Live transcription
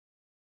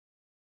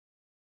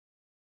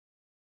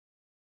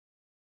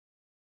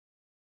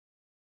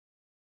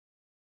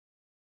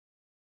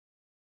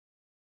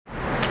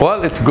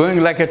Well, it's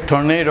going like a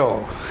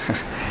tornado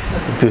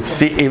to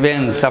see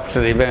events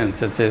after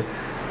events. It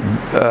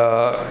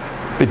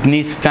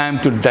needs time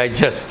to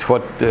digest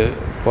what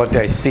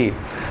I see.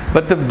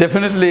 But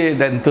definitely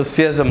the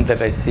enthusiasm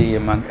that I see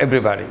among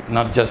everybody,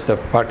 not just the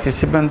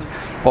participants,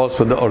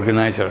 also the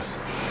organizers,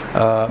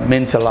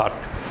 means a lot.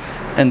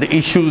 And the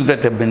issues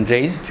that have been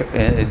raised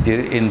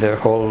in the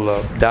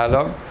whole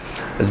dialogue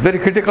is a very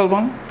critical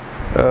one,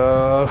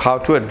 how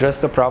to address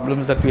the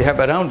problems that we have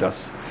around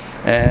us.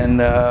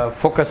 And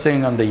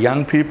focusing on the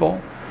young people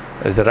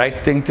is the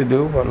right thing to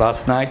do. Well,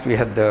 last night we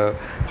had the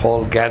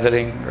whole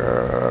gathering,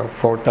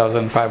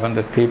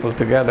 4,500 people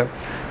together,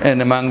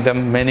 and among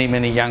them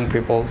many young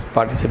people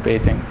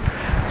participating.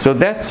 So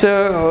that's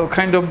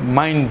kind of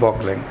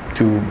mind-boggling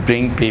to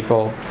bring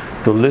people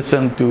to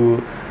listen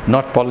to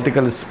not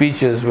political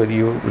speeches where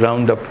you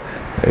round up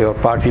your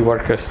party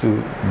workers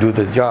to do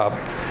the job.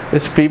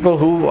 It's people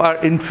who are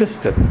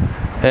interested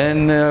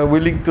and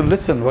willing to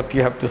listen what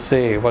you have to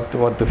say, what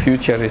the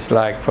future is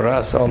like for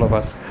us, all of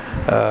us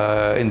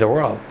in the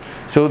world.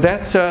 So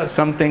that's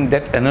something,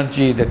 that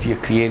energy that you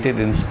created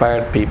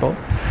inspired people,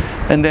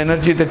 and the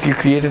energy that you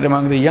created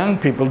among the young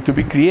people to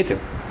be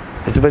creative.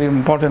 It's a very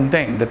important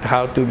thing, that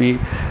how to be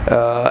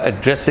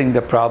addressing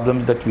the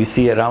problems that we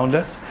see around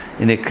us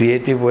in a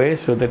creative way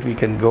so that we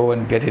can go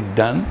and get it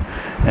done,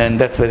 and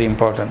that's very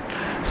important.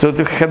 So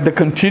to have the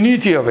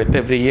continuity of it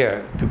every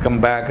year, to come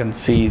back and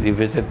see,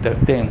 revisit the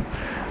thing,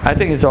 I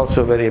think it's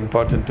also very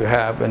important to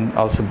have, and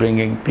also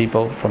bringing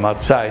people from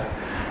outside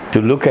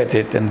to look at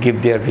it and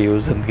give their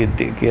views and give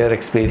their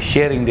experience,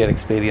 sharing their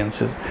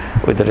experiences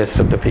with the rest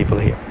of the people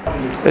here.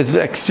 It's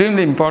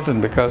extremely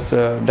important because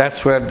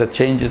that's where the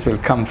changes will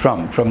come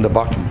from the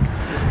bottom.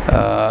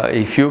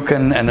 If you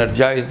can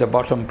energize the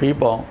bottom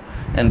people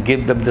and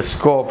give them the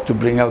scope to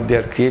bring out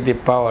their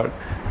creative power,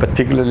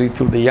 particularly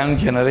to the young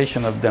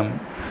generation of them,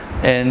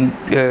 and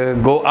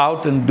go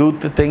out and do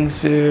the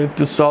things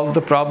to solve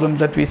the problem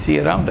that we see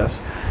around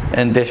us.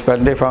 And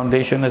Deshpande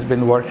Foundation has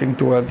been working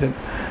towards it.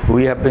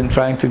 We have been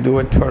trying to do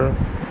it for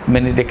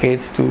many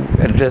decades to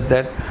address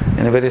that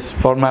in various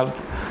formal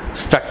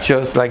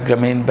structures like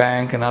Grameen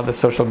Bank and other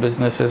social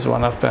businesses,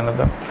 one after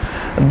another.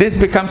 This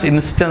becomes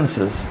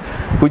instances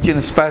which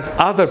inspires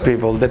other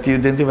people that you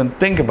didn't even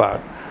think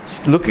about.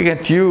 Looking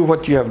at you,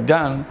 what you have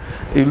done,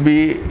 you'll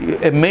be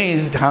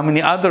amazed how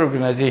many other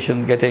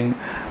organizations getting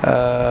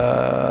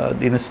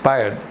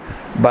inspired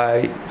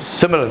by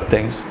similar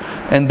things,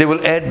 and they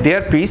will add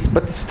their piece,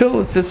 but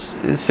still it's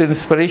an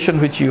inspiration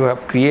which you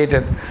have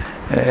created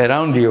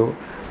around you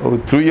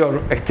through your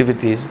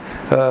activities,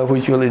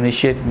 which will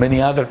initiate many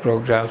other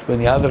programs,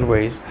 many other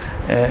ways,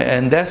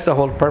 and that's the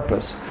whole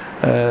purpose.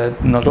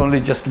 Not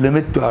only just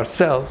limit to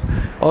ourselves,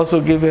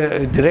 also give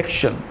a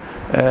direction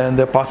and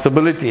the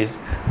possibilities,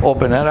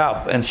 open it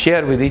up and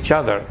share with each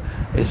other.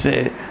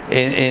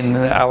 In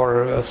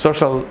our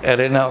social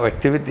arena of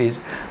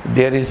activities,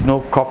 there is no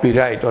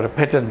copyright or a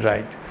patent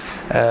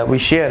right. We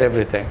share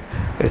everything.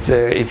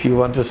 If you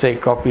want to say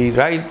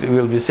copyright,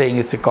 we'll be saying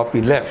it's a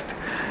copy left.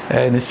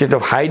 Instead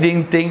of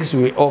hiding things,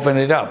 we open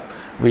it up.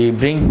 We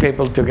bring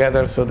people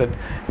together so that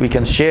we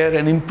can share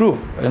and improve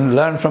and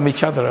learn from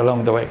each other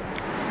along the way.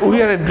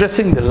 We are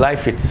addressing the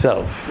life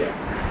itself.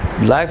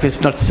 Life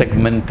is not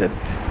segmented.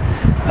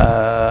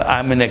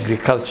 I'm in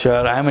agriculture,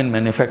 I'm in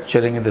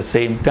manufacturing at the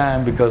same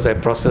time because I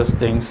process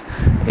things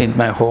in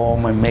my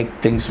home, I make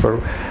things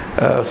for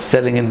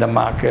selling in the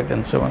market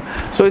and so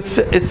on. So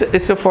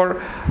it's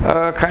for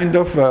kind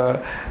of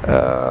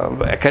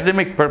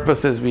academic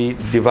purposes we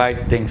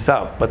divide things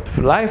up, but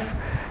life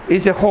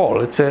is a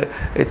whole. It's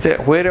a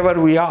wherever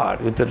we are,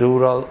 with the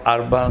rural,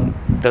 urban,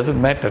 doesn't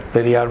matter,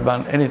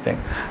 peri-urban,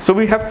 anything. So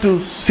we have to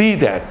see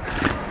that,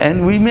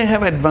 and we may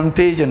have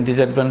advantage and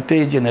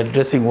disadvantage in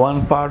addressing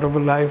one part of a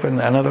life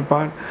and another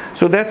part.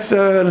 So that's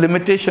a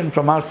limitation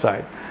from our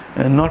side,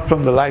 and not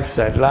from the life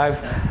side.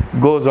 Life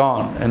goes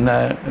on,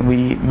 and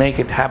we make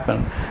it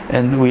happen.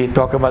 And we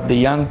talk about the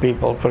young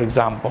people, for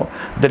example.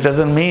 That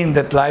doesn't mean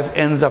that life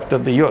ends after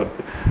the youth.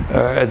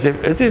 As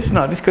if it is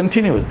not, it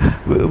continues.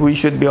 We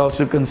should be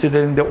also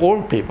considering the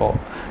old people,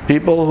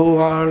 people who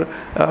are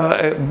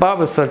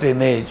above a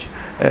certain age.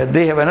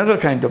 They have another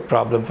kind of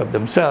problem for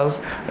themselves.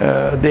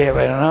 They have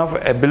enough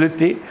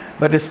ability,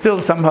 but still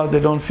somehow they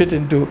don't fit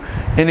into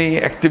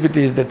any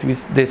activities that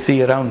they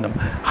see around them.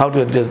 How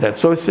to address that?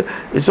 So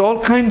it's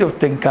all kind of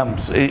thing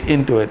comes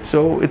into it.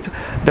 So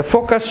the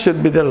focus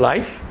should be the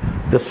life,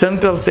 the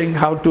central thing,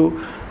 how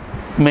to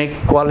make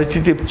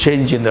qualitative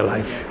change in the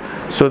life,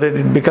 so that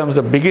it becomes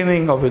the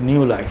beginning of a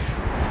new life.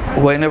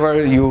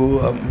 Whenever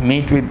you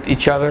meet with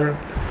each other,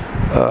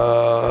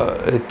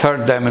 a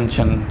third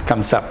dimension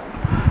comes up.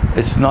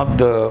 It's not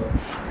the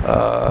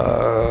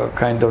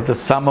kind of the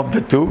sum of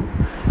the two.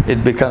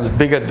 It becomes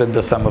bigger than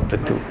the sum of the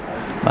two.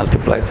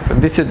 Multiplies.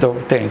 This is the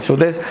thing. So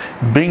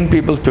bring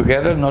people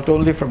together, not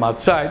only from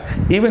outside,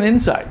 even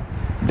inside.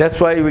 That's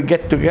why we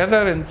get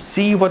together and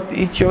see what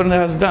each one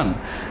has done.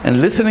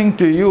 And listening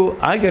to you,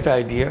 I get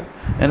idea.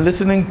 And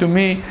listening to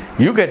me,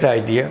 you get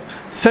idea.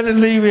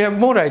 Suddenly we have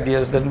more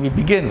ideas than we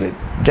begin with.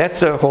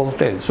 That's a whole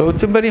thing. So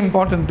it's very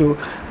important to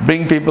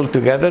bring people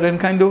together and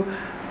kind of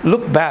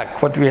look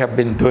back what we have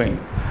been doing.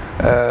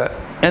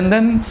 And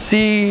then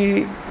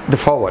see the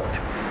forward.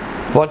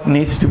 What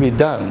needs to be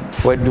done?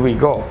 Where do we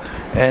go?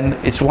 And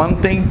it's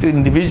one thing to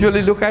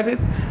individually look at it,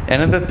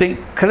 another thing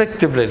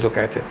collectively look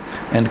at it.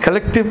 And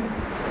collective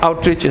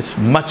outreach is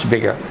much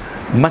bigger,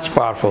 much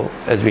powerful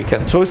as we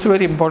can. So it's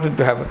very important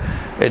to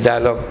have a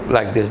dialogue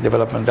like this,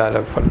 development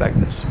dialogue like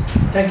this.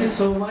 Thank you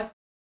so much.